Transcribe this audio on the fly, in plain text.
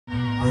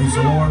Praise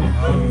the Lord.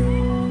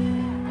 Hallelujah.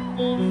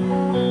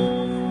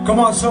 Come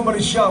on,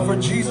 somebody shout for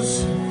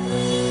Jesus.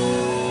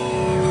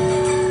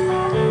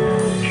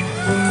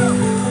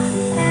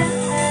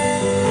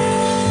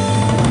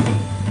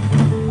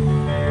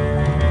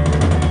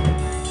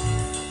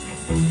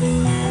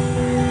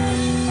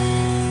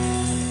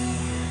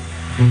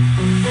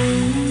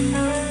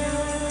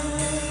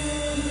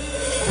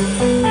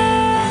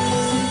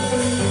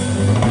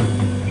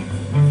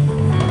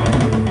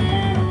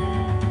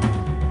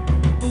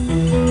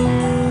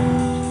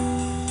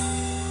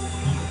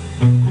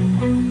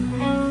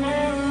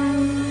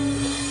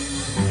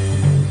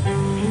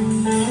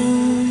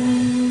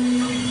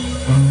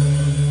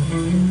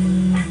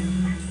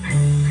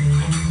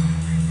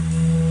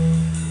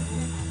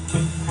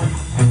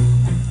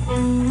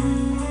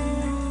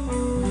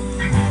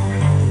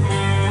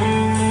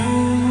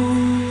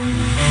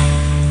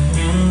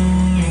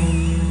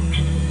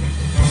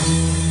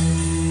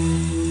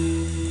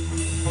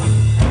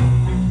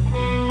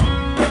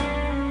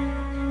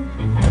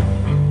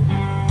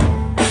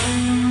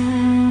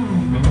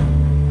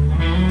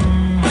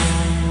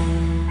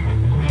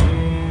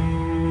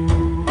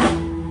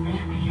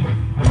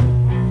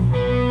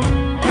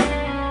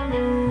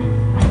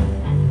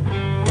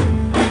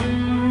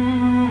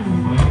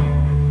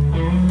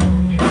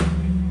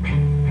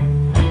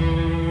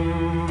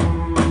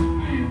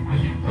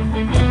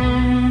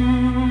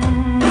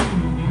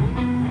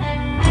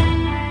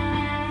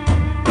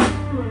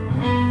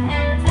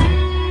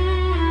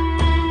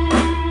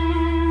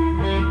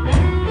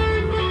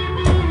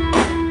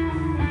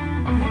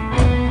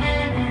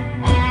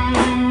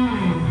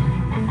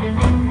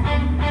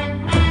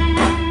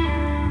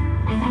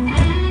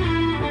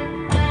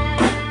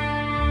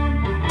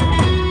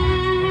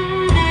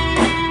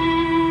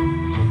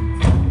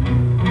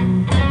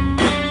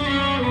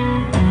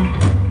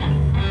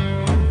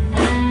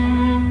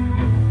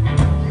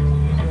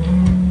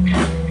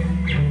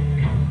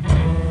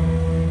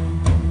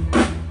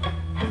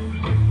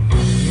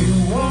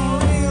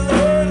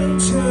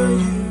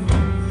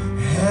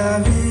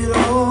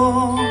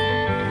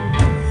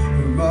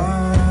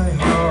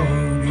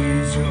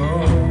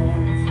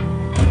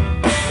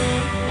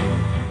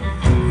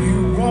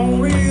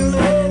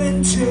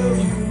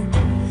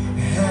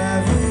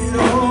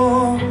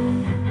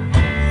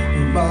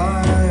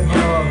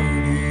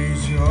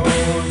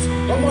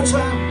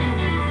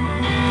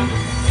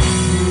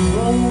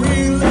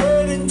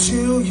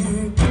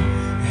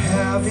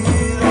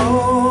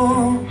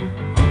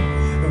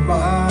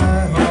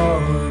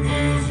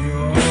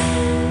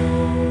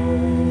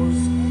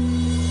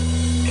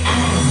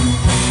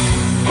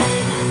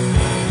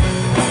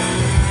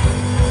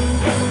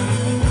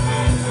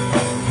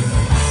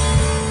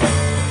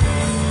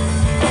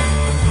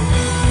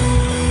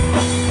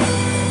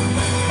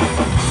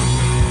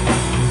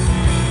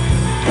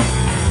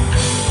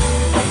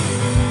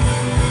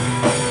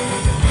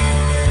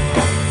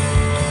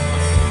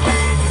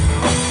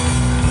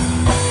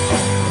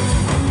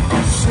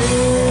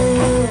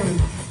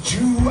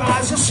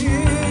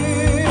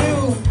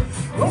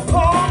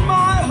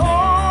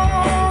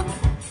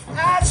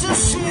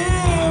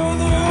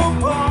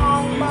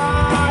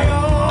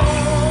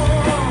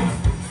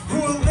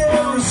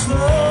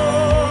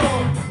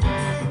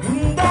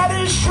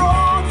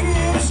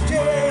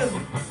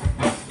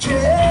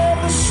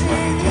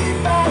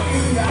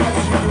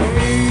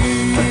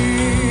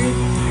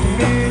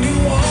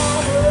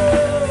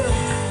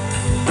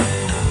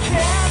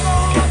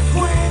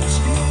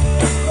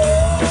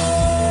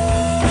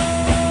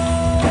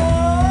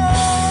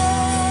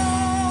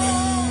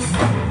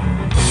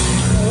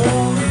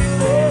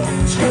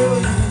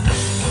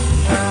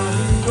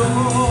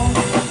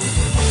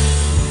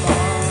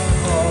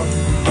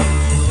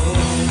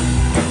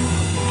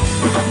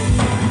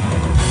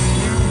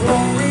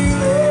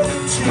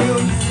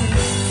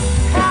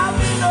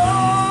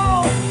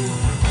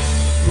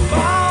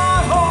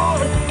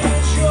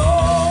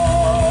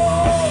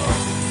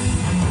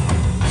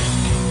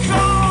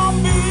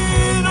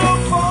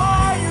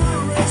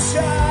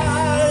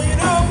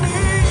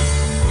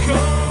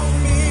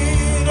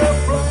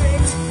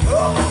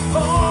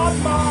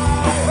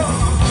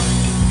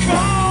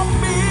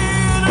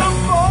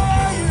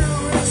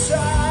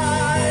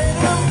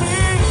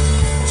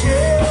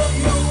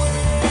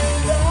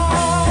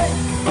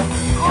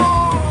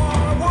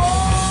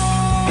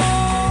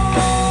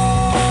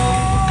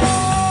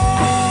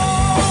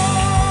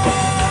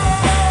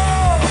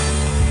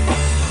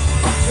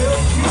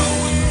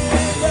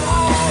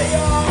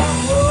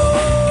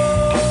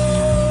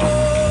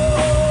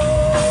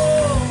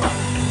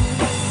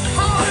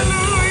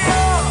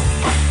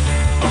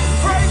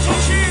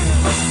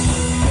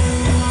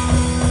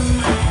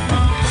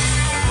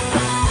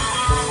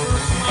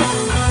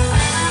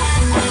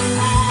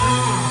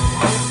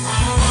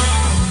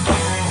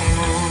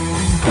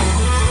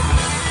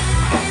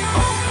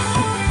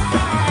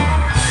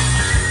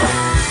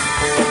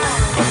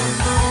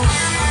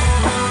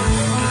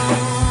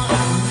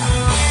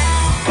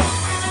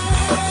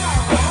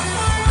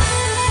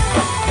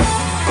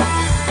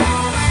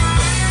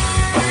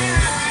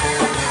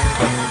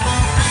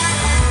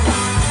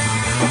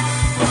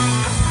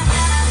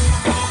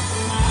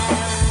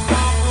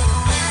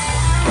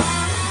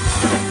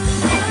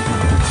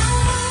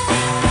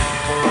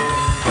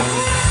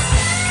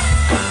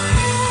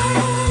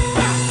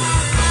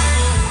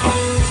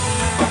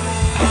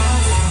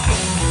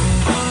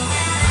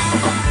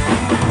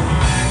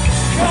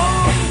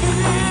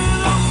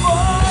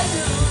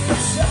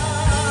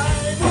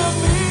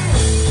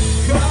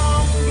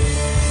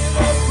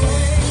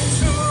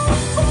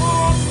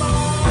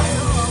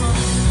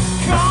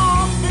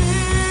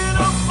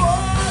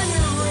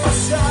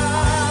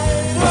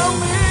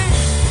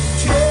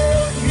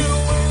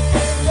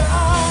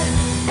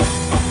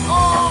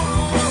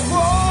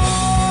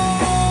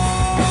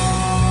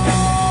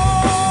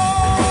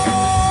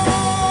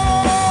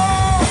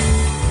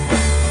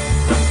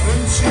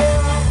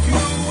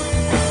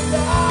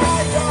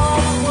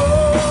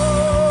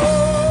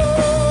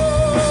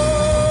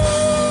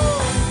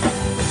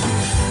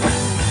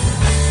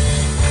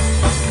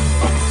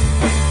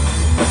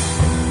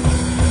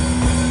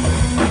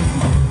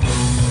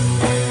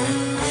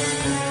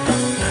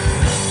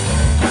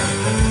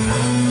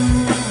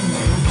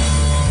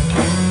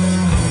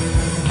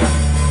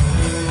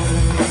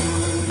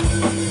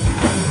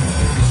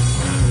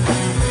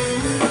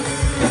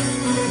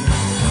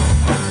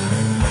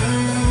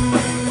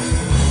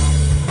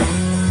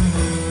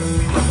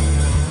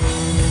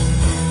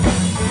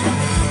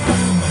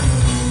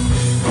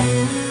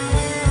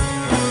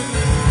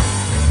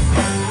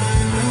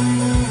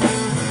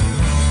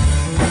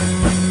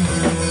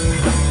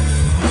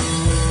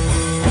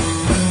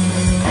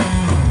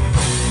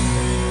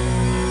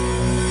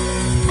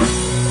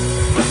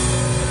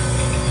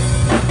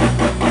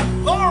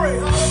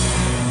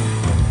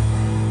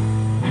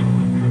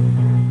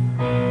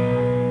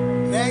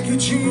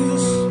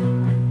 Jesus.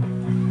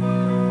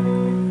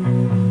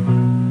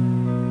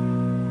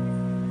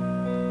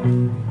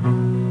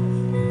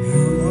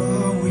 Who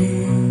are we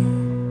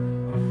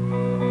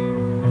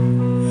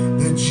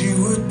that you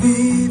would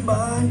be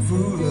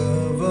mindful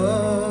of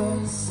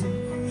us?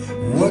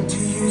 What do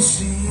you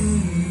see?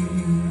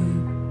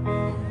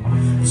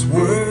 It's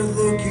worth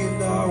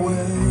looking our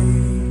way.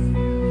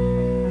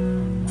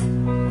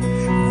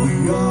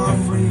 We are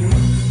free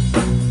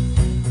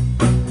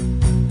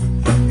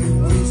in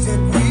ways that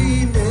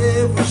we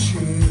never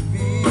should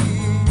be.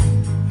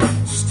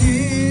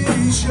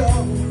 Still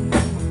show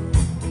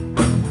a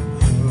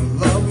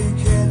love we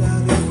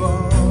cannot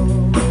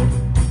evolve.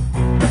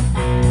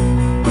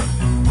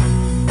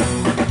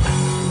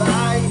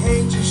 Like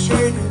angels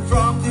straightened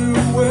from the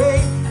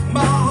way.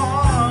 My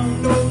heart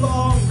no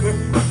longer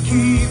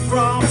keep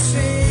from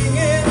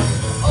singing.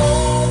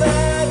 All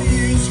that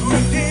is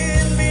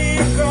within me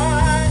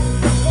crying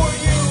for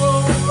you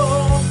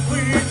alone.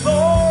 We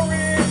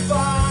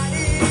glorify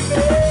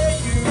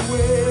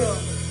Emmanuel,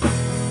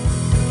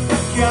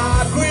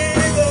 God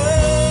with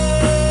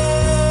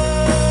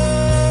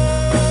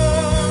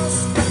us.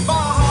 My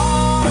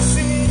heart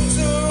sings a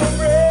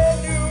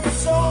brand new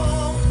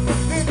song.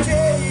 The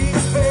day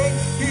is paid,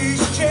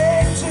 He's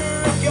changed to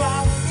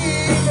God.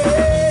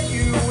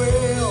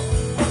 Emmanuel,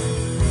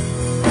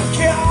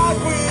 God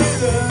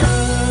with us.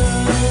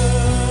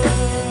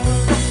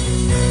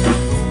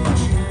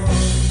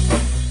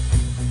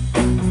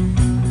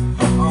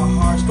 Our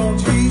hearts don't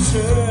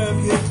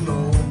deserve your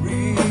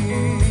glory.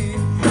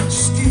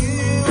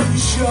 Still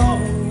show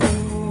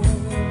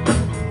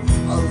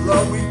a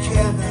love we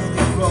cannot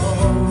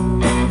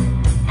evolve.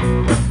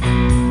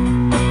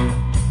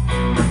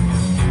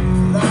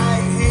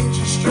 Like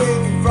angels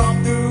straying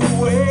from the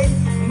way.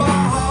 My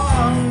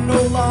heart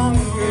no longer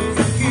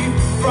can keep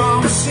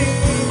from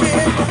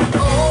singing.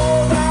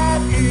 All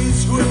that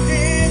is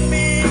within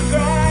me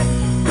crying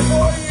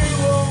for you,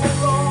 oh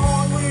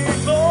Lord. We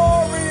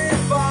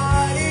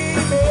glorify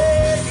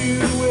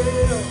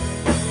Emmanuel,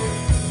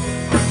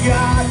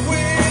 God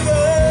with us.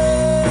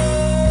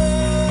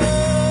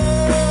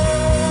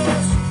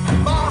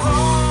 My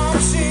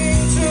heart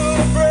sings a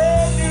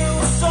brand new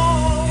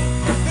song.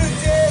 The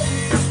day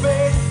is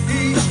made,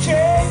 He's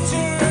changed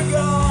to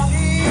God.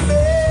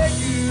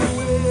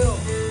 Emmanuel,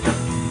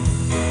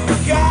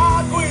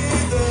 God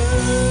with us.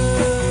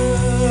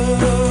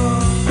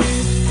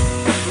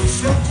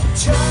 Such a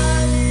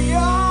tiny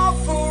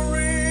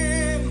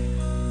offering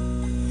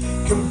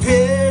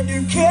compared to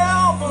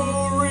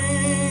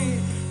Calvary.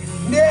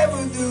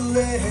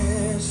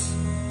 Nevertheless,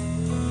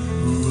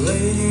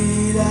 laid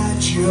it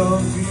at your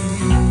feet.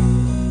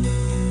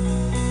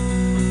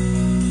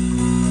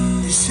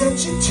 It's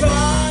such a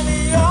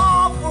tiny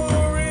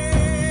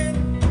offering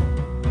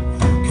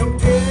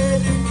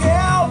compared to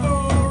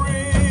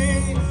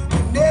Calvary.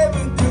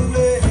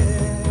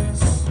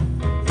 Nevertheless,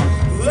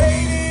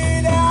 laid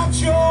it at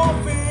your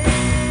feet.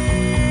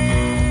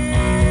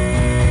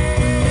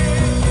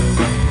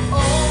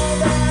 All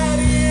that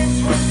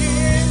is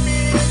within me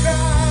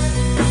crying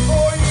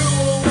for you,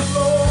 oh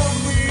Lord.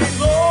 We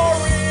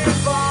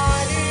glorify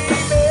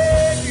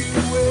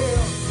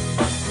Emmanuel,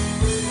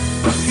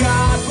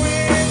 God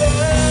with us.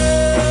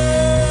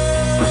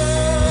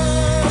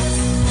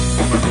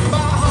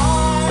 My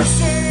heart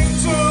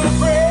sings a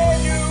brand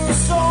new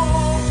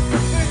song.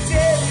 The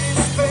day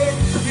is paid,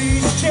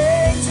 He's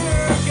changed to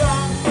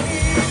God.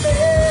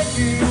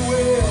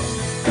 Emmanuel,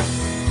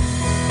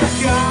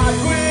 God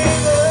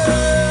with us.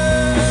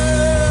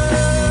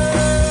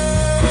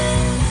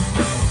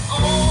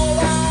 All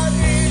that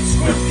is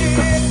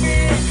within me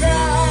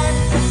crying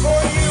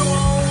for you, oh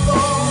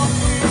Lord.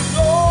 We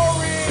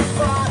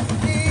glorify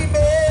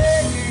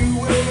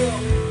Emmanuel,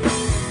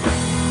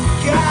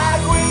 God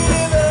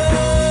with us.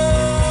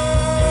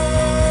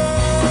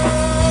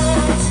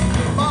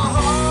 My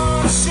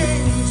heart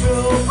sings a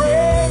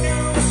brand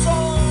new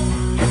song.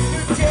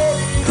 The day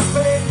is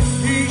paid,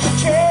 He's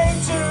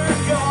changed to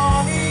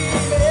God.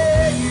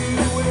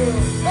 Emmanuel,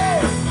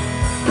 hey,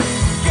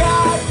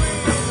 God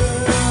with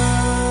us.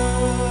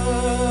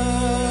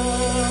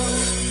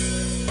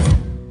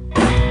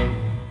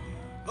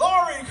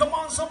 Glory, come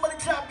on, somebody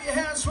clap your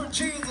hands for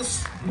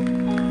Jesus.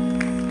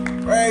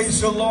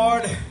 Praise the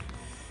Lord.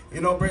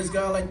 You know, praise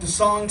God, like the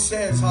song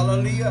says,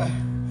 hallelujah.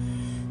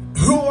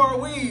 Who are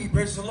we?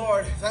 Praise the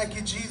Lord. Thank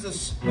you,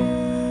 Jesus.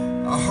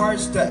 Our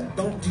hearts that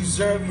don't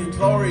deserve your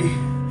glory.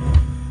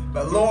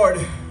 But Lord,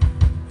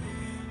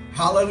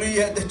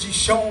 hallelujah, that you've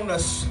shown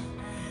us.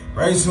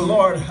 Praise the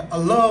Lord. A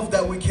love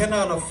that we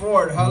cannot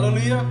afford.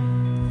 Hallelujah.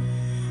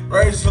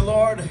 Praise the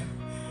Lord.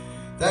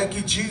 Thank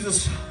you,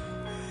 Jesus.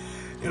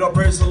 You know,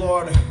 praise the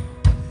Lord.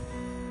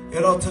 You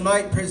know,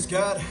 tonight, praise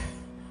God.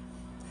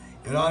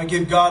 You know, I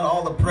give God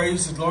all the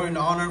praise, the glory, and the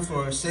honor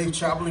for a safe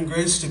traveling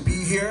grace to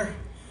be here.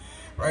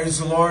 Praise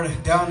the Lord.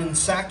 Down in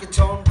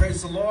Sacaton,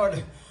 praise the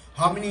Lord.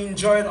 How many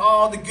enjoyed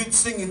all the good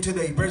singing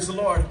today? Praise the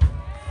Lord.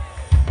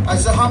 I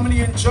said, how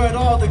many enjoyed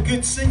all the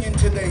good singing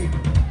today?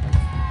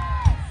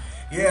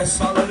 Yes,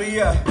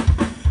 hallelujah.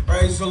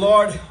 Praise the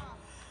Lord.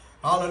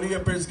 Hallelujah,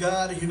 praise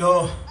God. You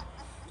know,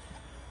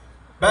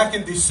 back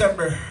in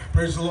December,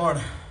 praise the Lord,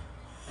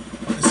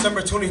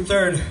 December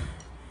 23rd,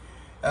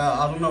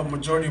 I don't know,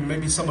 majority,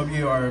 maybe some of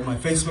you are my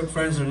Facebook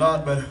friends or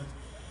not, but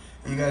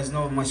you guys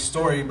know my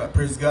story, but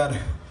praise God.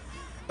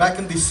 Back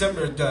in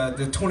December,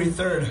 the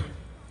 23rd,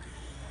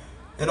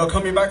 you know,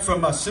 coming back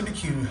from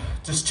Sibique,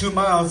 just 2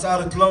 miles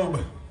out of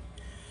Globe,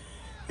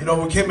 you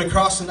know, we came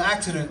across an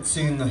accident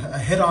scene, a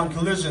head-on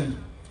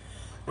collision,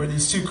 where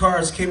these two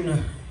cars came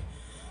to,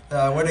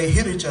 where they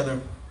hit each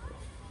other.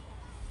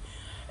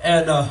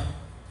 And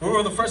we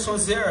were the first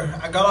ones there.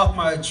 I got off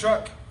my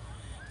truck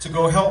to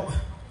go help.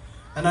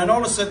 And I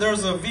noticed that there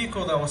was a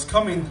vehicle that was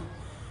coming.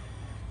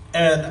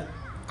 And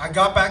I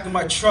got back in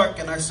my truck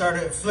and I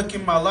started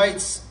flicking my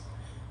lights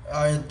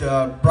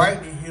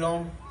brightly, you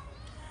know.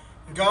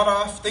 Got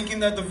off thinking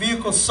that the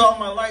vehicle saw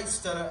my lights,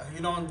 that,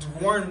 you know, to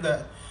warn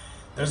that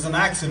there's an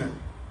accident.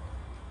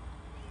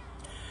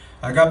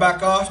 I got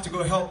back off to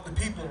go help the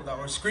people that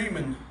were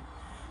screaming,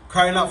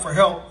 crying out for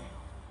help.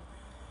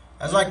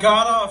 As I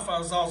got off,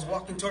 as I was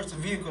walking towards the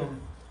vehicle,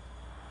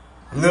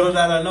 little did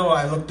I know,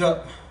 I looked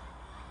up.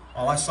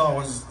 All I saw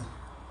was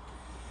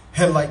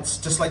headlights,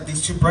 just like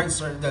these two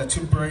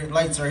bright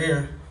lights are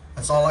here.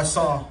 That's all I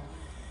saw.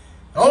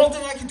 The only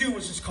thing I could do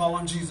was just call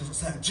on Jesus. I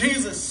said,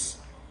 Jesus!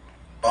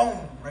 Boom!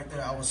 Right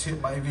there, I was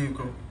hit by a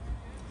vehicle.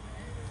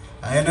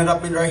 I ended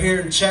up right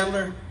here in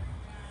Chandler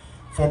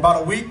for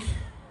about a week.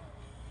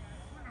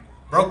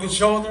 Broken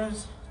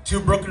shoulders,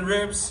 2 broken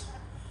ribs,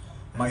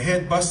 my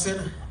head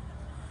busted.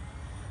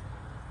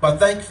 But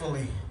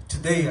thankfully,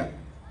 today,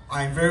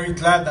 I'm very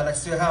glad that I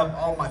still have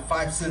all my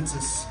 5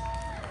 senses.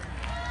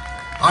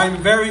 I'm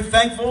very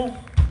thankful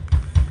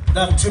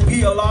that to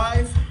be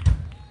alive.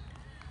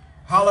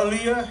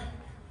 Hallelujah.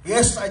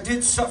 Yes, I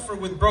did suffer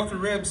with broken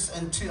ribs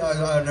and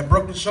a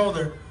broken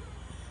shoulder.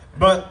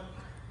 But,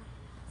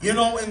 you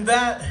know, in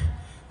that,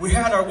 we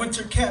had our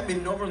winter camp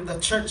meeting over in the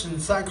church in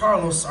San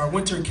Carlos, our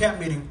winter camp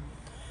meeting.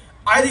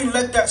 I didn't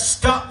let that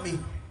stop me.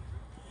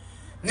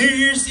 New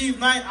Year's Eve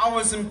night, I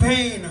was in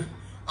pain.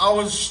 I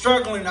was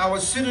struggling. I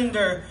was sitting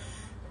there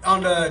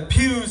on the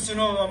pews, you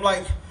know, I'm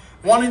like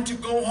wanting to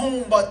go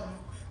home, but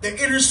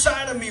the inner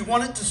side of me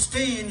wanted to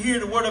stay and hear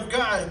the word of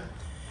God.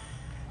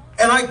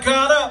 And I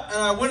got up and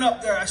I went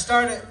up there. I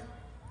started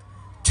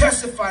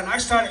testifying. I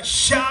started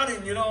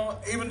shouting, you know,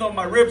 even though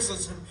my ribs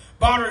was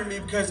bothering me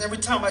because every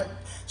time I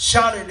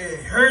shouted, it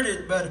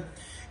hurted. But,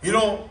 you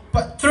know,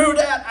 but through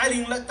that, I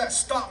didn't let that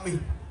stop me.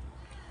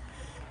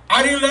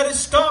 I didn't let it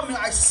stop me.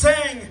 I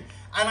sang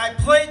and I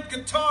played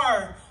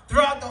guitar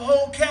throughout the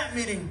whole camp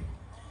meeting.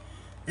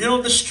 You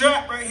know, the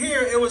strap right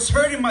here, it was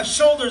hurting my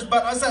shoulders,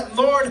 but I said,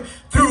 Lord,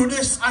 through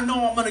this, I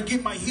know I'm going to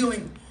get my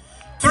healing.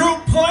 Through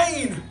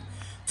playing,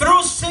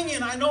 through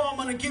singing, I know I'm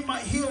going to get my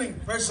healing.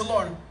 Praise the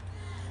Lord.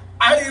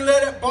 I didn't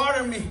let it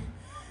bother me.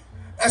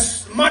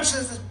 As much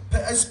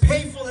as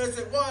painful as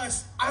it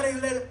was, I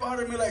didn't let it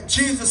bother me. Like,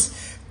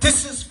 Jesus,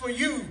 this is for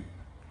you.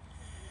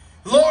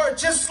 Lord,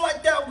 just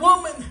like that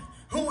woman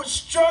who was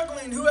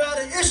struggling, who had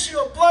an issue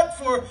of blood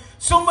for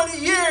so many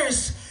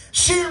years,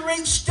 she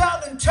reached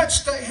out and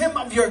touched the hem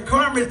of your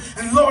garment.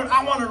 And Lord,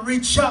 I want to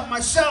reach out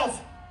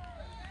myself.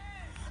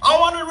 I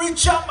want to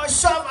reach out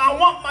myself. I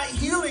want my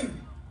healing.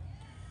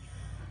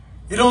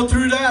 You know,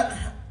 through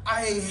that,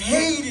 I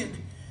hated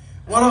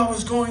what I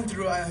was going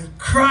through. I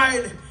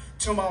cried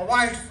to my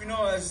wife. You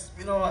know, as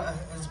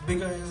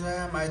big as I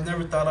am, I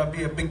never thought I'd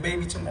be a big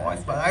baby to my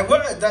wife, but I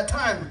was at that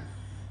time.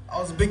 I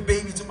was a big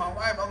baby to my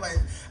wife. I'm like,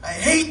 I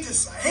hate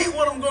this. I hate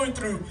what I'm going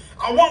through.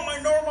 I want my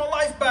normal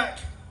life back.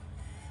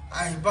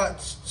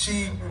 But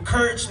she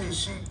encouraged me.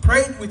 She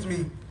prayed with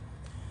me.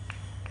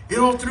 You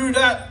know, through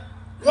that,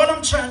 what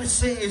I'm trying to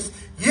say is,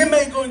 you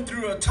may be going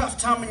through a tough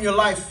time in your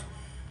life,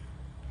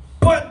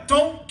 but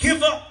don't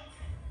give up.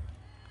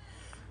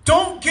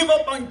 Don't give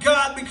up on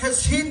God,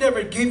 because He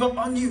never gave up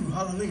on you.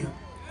 Hallelujah.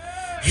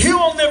 He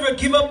will never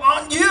give up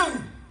on you.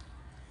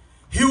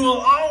 He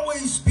will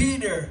always be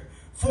there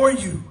for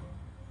you.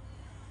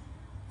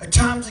 At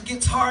times it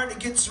gets hard, it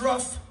gets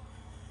rough.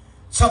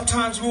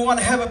 Sometimes we want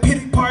to have a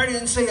pity party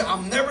and say,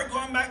 I'm never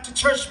going back to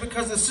church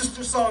because of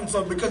sister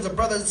so-and-so, because of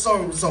brother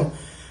so-and-so.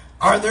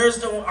 Are they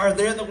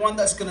the one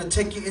that's going to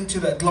take you into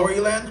that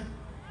glory land?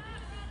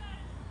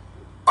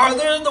 Are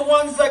they the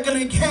ones that are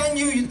going to hand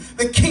you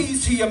the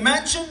keys to your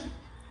mansion?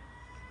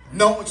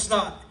 No, it's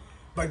not.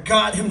 But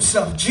God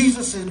Himself,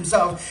 Jesus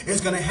Himself,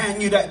 is going to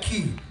hand you that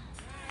key.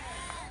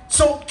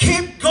 So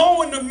keep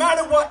going no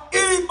matter what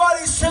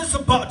anybody says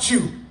about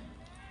you.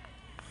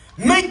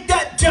 Make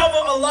that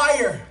devil a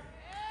liar.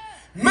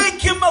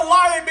 Make him a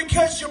liar,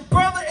 because your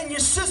brother and your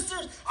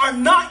sisters are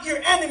not your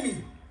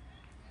enemy.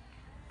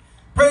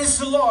 Praise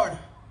the Lord.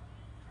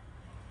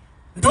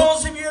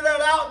 Those of you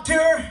that are out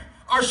there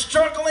are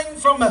struggling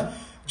from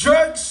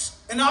drugs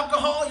and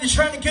alcohol, you're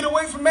trying to get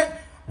away from it,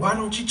 why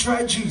don't you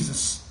try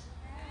Jesus?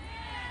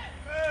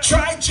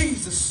 Try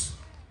Jesus.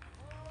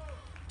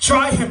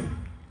 Try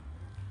Him.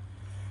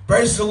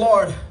 Praise the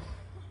Lord.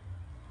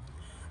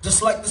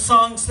 Just like the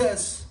song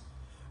says,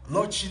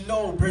 Lord, you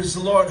know, praise the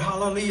Lord,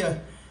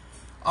 hallelujah,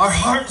 Our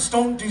hearts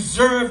don't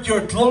deserve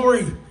your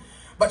glory,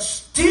 but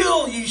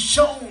still you've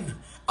shown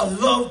a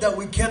love that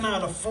we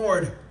cannot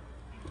afford.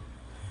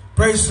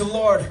 Praise the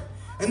Lord.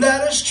 And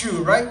that is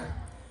true, right?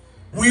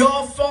 We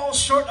all fall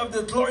short of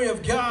the glory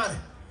of God.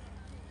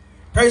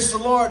 Praise the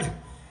Lord.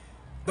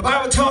 The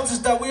Bible tells us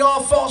that we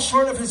all fall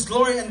short of His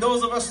glory, and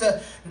those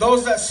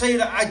that say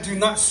that I do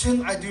not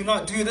sin, I do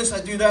not do this,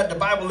 I do that, the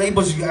Bible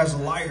labels you as a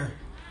liar.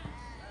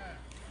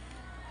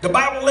 The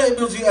Bible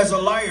labels you as a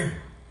liar.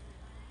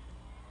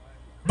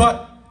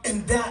 But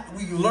in that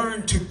we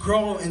learn to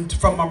grow, and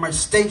from our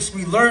mistakes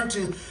we learn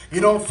to,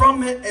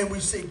 from it, and we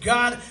say,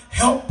 God,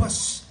 help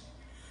us.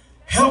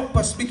 Help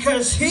us,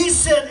 because He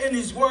said in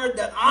His word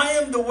that I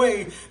am the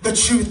way, the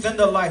truth, and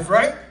the life,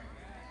 right?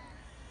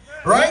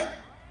 Right?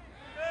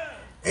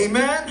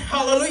 Amen.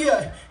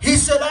 Hallelujah. He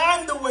said,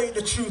 I'm the way,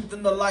 the truth,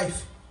 and the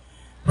life.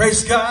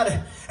 Praise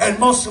God. And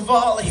most of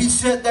all, He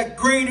said that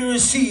greater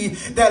is He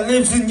that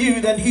lives in you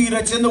than he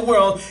that's in the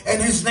world.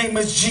 And His name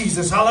is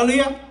Jesus.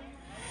 Hallelujah.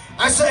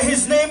 I said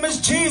His name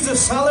is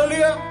Jesus.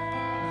 Hallelujah.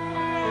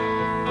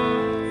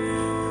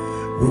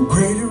 Well,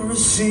 greater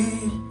is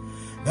He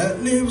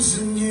that lives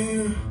in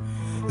you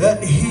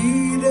than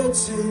he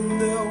that's in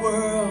the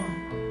world.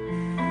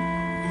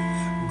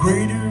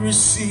 Greater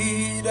is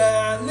He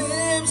that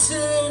lives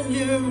in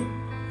you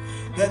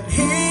than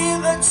he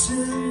that's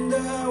in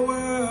the world.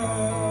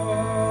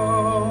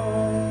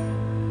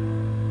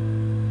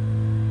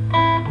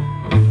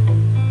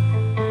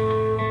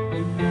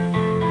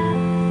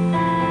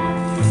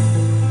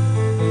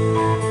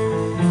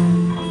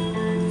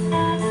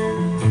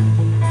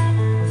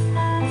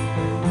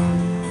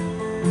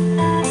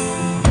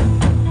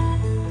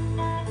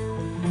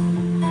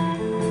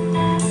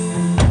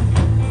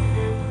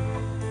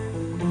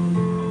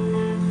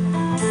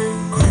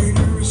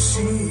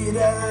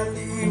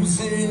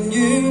 In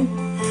you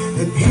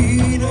than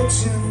he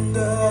that's in the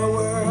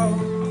world.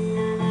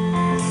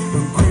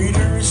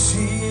 Greater is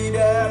He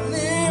that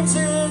lives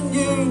in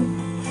you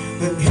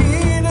than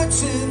he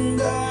that's in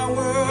the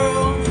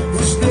world.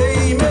 His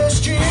name is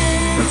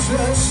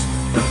Jesus.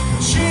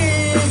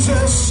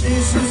 Jesus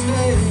is His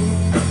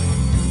name.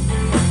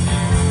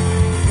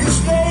 His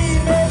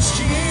name is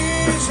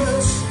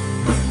Jesus.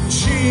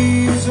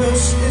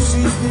 Jesus is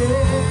His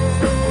name.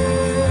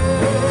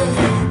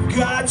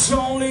 God's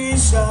only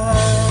Son,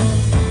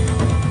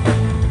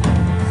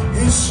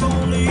 His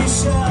only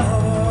Son.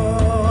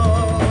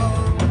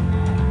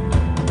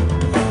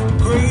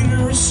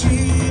 Greater is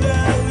He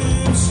that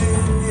lives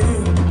in you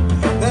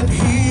than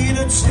he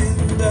that's in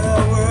the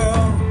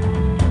world.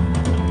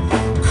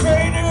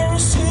 Greater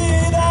is He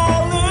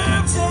that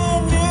lives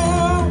in you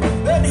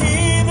than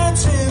he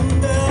that's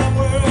in the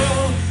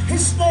world.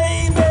 His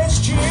name is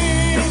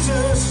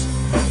Jesus.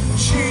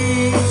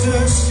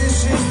 Jesus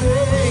is His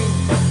name.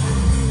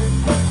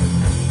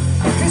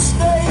 His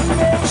name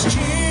is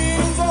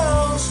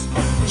Jesus.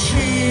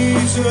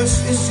 Jesus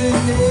is His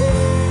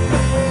name.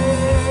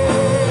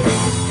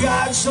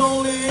 God's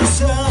only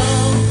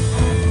Son.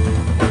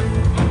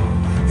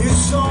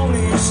 His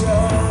only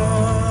Son.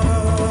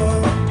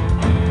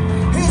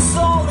 His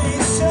only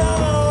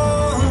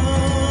Son.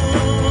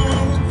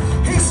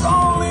 His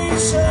only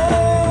Son.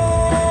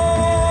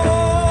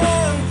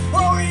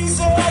 Oh, He's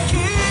a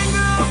King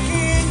of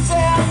kings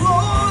and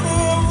Lord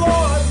of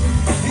lords.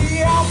 The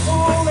Alpha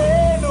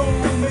and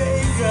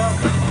Omega.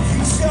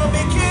 He's the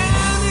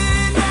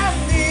beginning and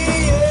the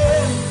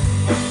end.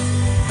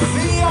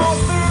 The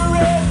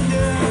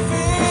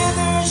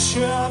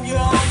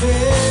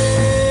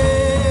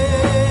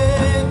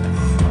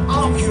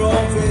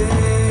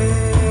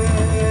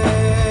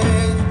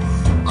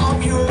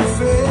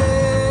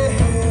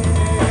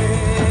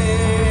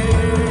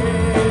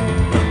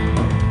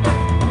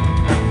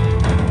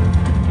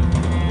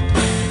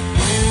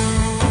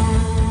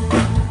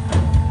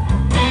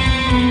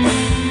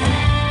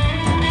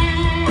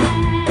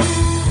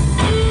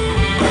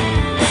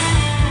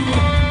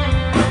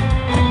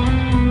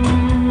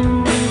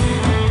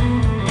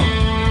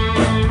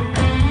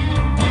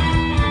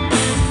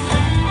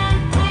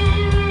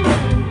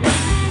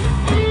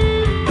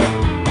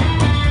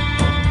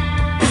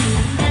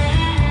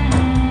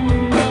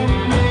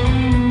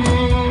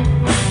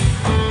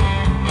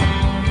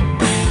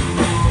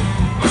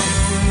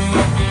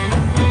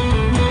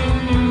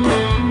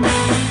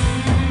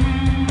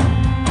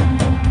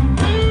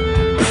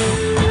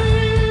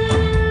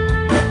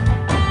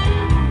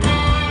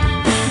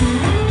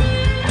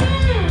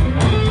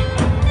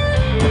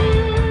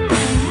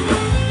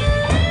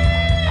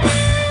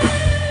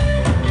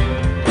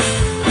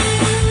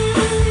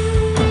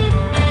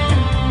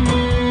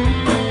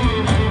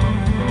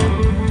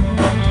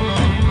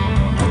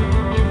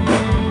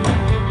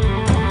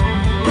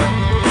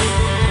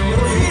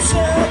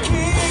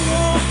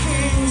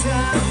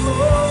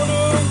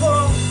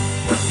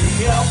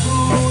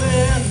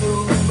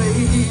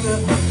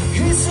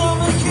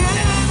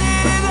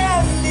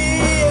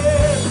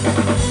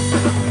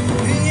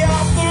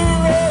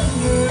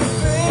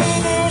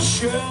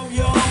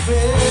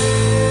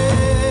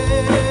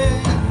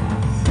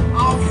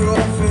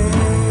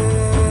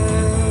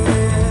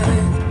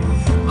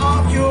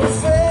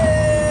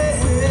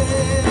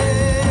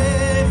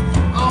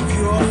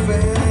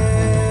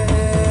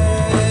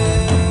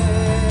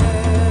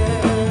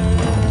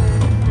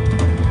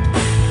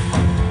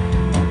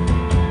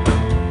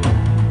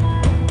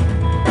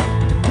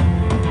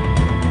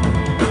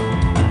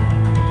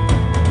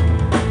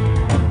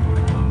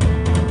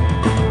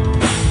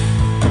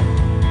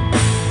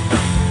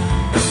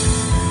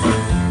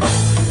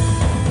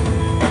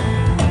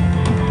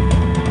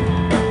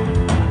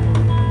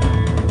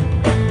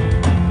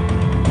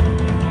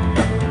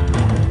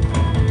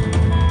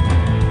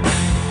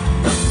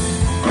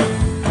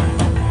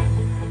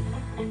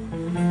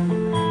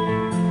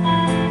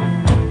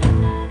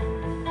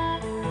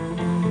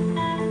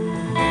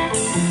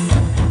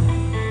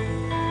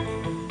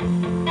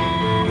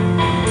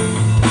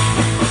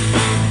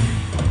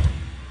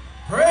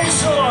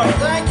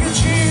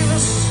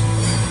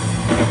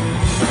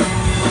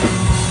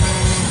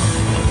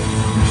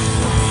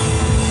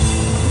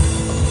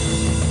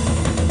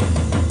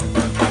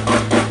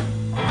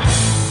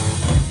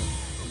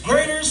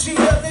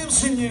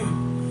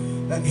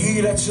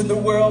you that's in the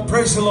world.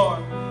 Praise the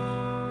Lord.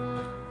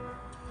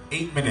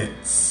 8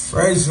 minutes.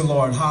 Praise the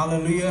Lord.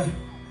 Hallelujah.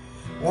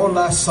 One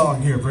last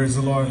song here. Praise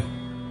the Lord.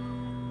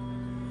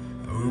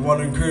 We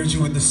want to encourage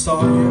you with this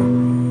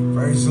song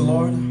here. Praise the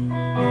Lord.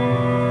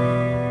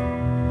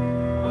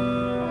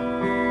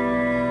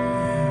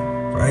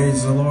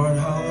 Praise the Lord.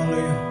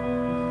 Hallelujah.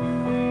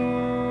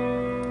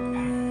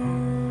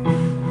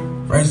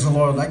 Praise the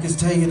Lord. I can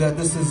tell you that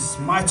this is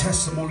my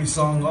testimony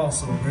song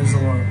also. Praise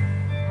the Lord.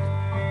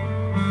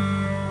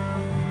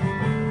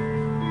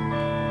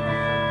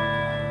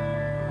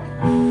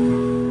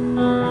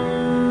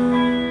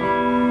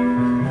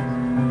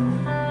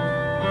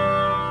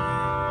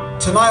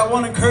 Tonight I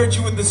want to encourage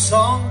you with this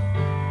song.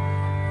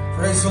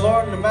 Praise the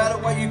Lord. No matter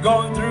what you're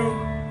going through,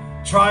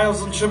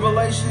 trials and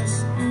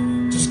tribulations,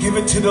 just give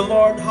it to the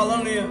Lord.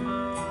 Hallelujah.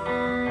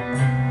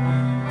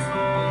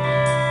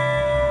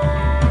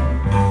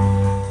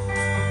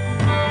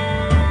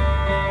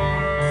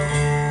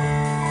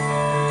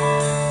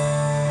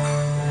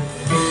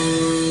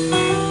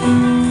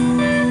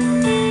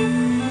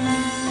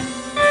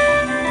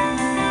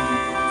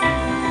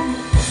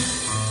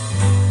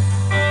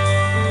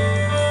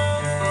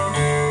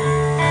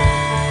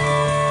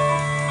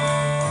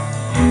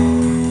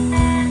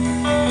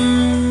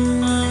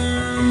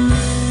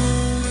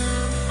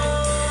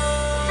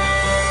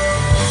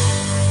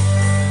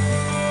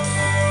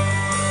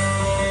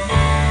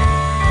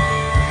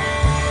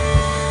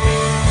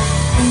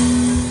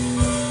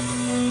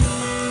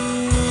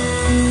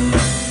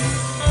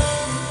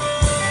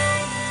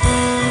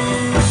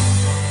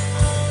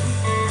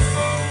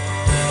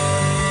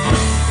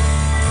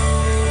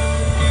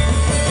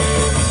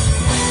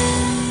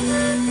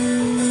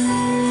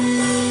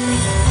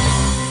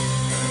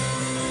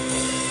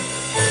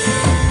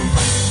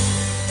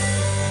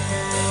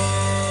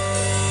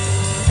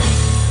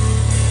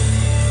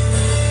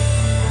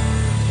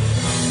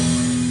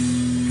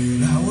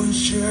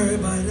 Sure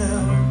by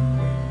now,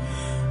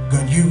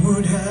 God, you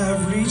would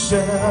have reached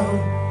out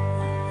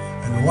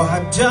and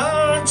wiped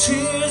our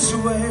tears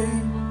away.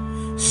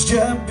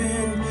 Step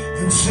in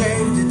and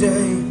save the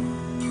day.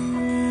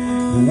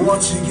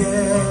 Once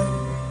again,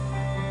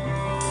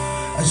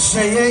 I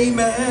say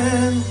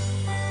amen.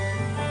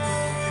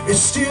 It's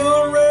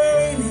still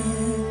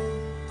raining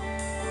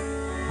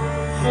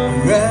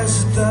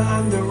as the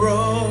thunder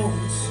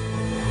rolls.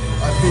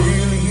 I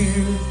feel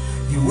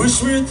you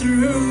whisper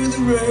through the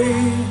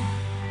rain.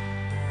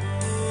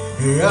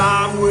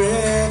 I'm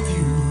with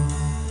you.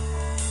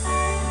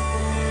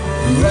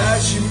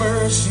 As your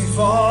mercy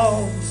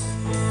falls,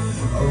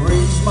 I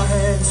raise my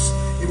hands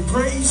in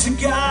praise to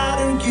God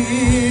who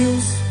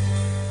gives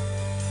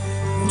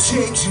and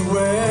takes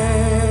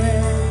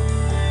away.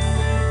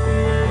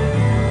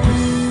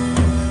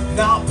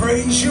 Now I'll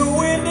praise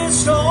you in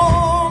this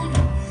storm,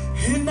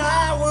 and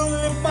I will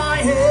lift my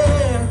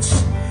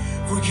hands,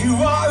 for you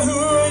are who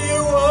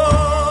you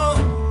are.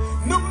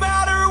 No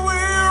matter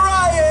where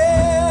I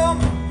am,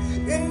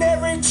 in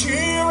every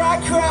tear I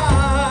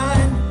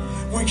cried,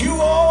 with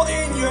you all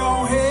in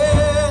your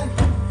hand,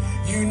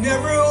 you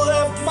never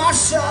left my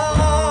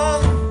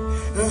side,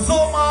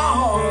 though my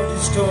heart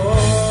is torn.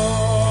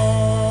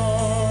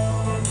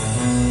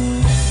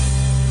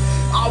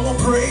 I will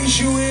praise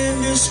you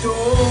in this storm.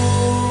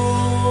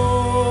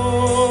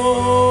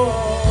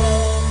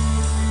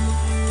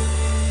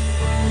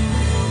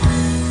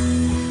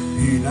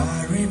 And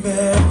I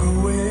remember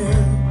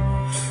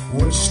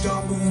when I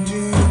stumbled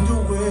in the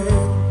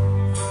wind,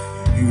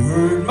 you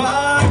heard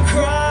my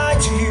cry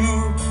to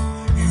you,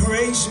 you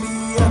raised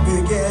me up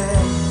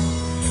again.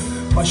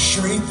 My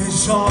strength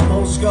is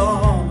almost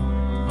gone,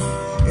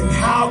 and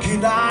how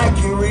can I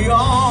carry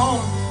on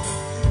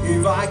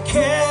if I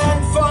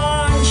can't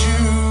find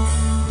you?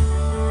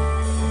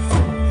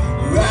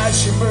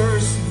 As your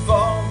mercy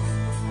falls,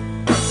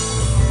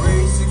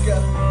 praise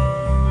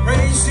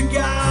the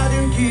God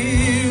who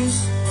gives,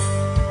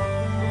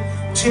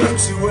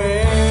 takes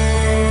away.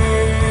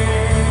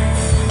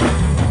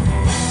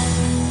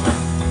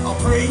 I'll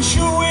praise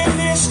you in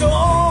this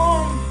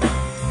storm,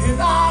 and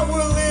I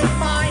will lift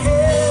my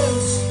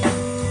hands,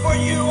 for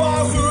you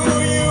are who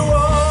you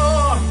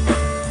are.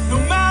 No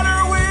matter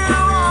where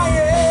I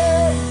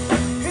am,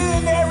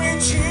 in every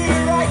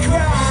tear I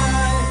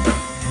cry,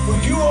 for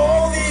you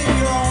hold in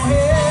your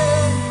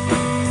hand,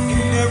 you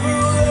never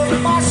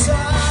left my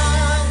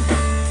side,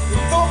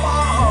 though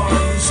my heart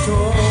is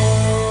torn.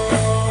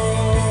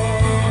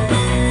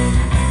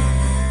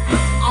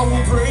 I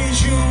will praise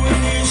you in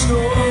this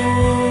storm.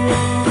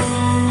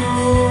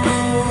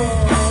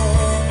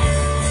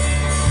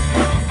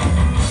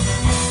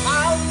 I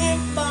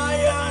lift my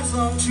eyes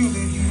unto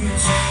the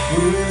hills.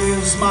 Where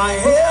does my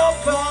help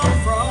come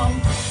from?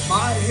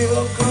 My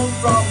help come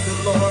from the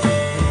Lord,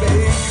 the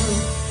maker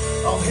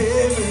of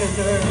heaven and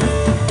earth.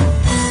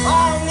 I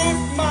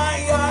lift my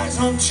eyes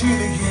unto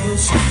the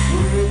hills.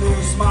 Where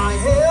does my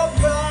help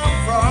come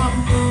from?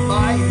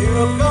 My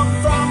help come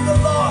from the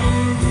Lord,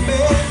 the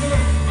maker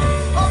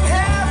of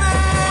heaven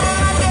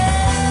and earth.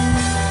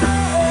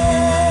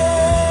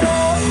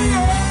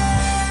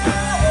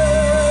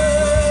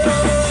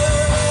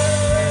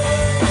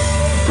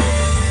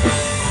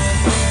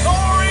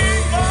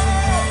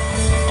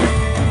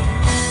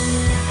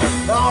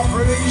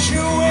 praise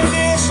you in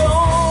this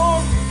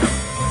song,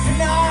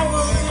 and I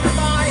will lift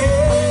my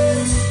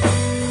hands.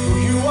 For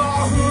you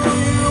are who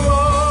you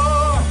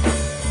are.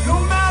 No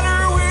matter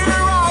where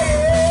I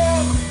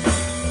am,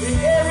 in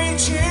every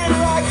tear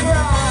I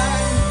cry,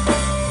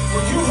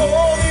 for you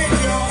hold in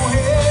your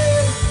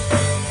hand.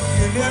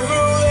 You never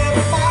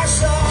left my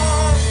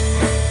side,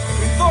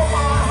 and though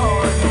my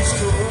heart is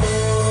torn,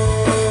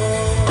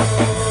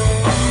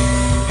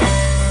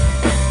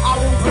 I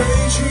will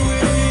praise you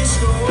in this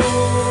song.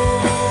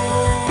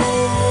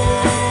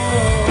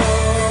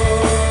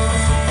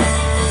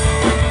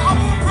 I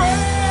will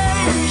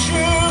praise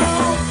you.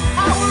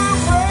 I will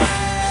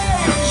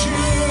praise you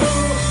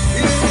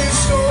in this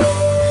song.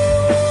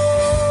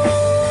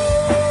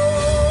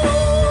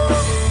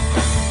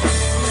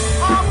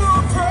 I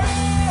will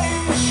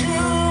praise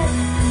you.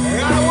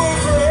 I will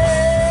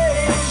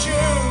praise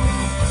you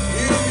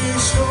in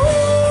this song.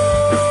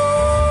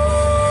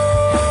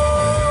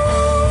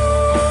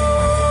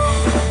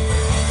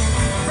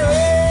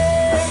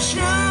 Praise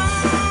you. I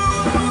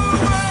will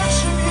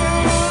worship you.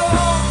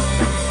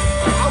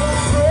 I will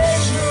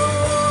praise you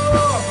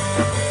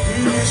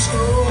in this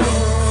song.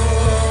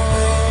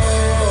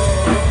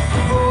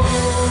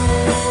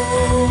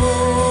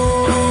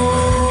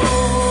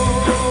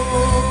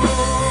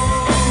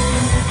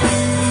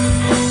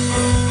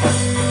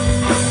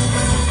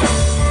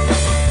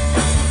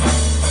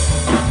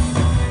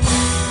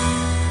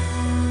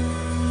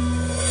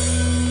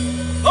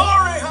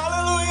 Glory,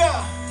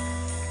 hallelujah.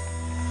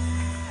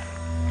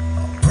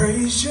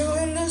 Praise you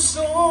in this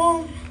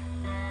song.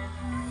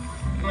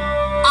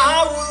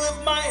 I will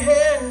lift my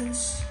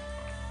hands.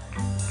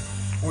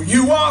 For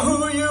you are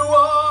who you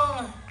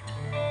are.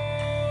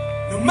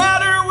 No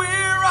matter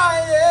where I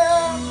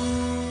am,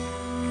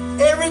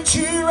 every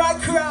tear I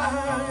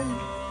cry,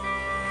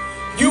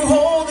 you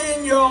hold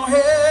in your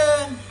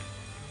hand.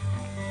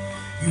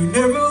 You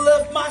never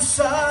left my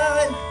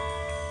side,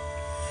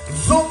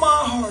 though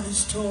my heart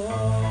is torn.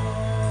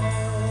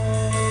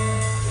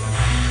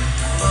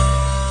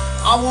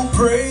 I will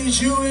praise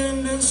you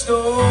in this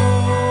storm.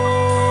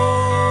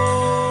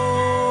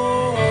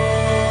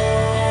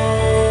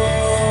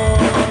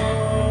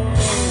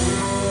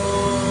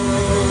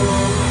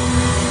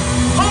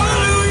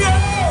 Hallelujah!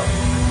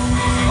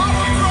 I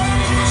will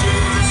praise you,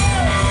 Jesus.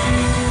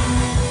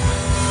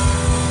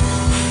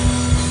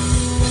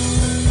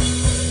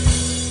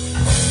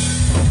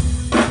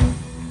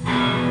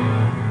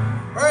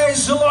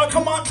 Praise the Lord.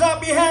 Come on,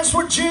 clap your hands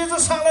for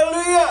Jesus.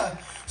 Hallelujah.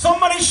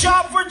 Somebody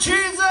shout for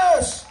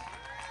Jesus.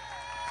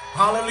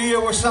 Hallelujah.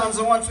 We're Sons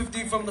of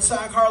 150 from the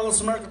San Carlos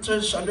American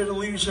Church under the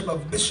leadership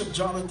of Bishop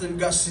Jonathan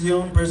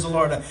Gassion. Praise the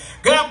Lord.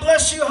 God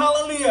bless you.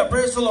 Hallelujah.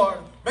 Praise the Lord.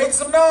 Make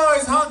some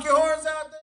noise. Honk your horns out.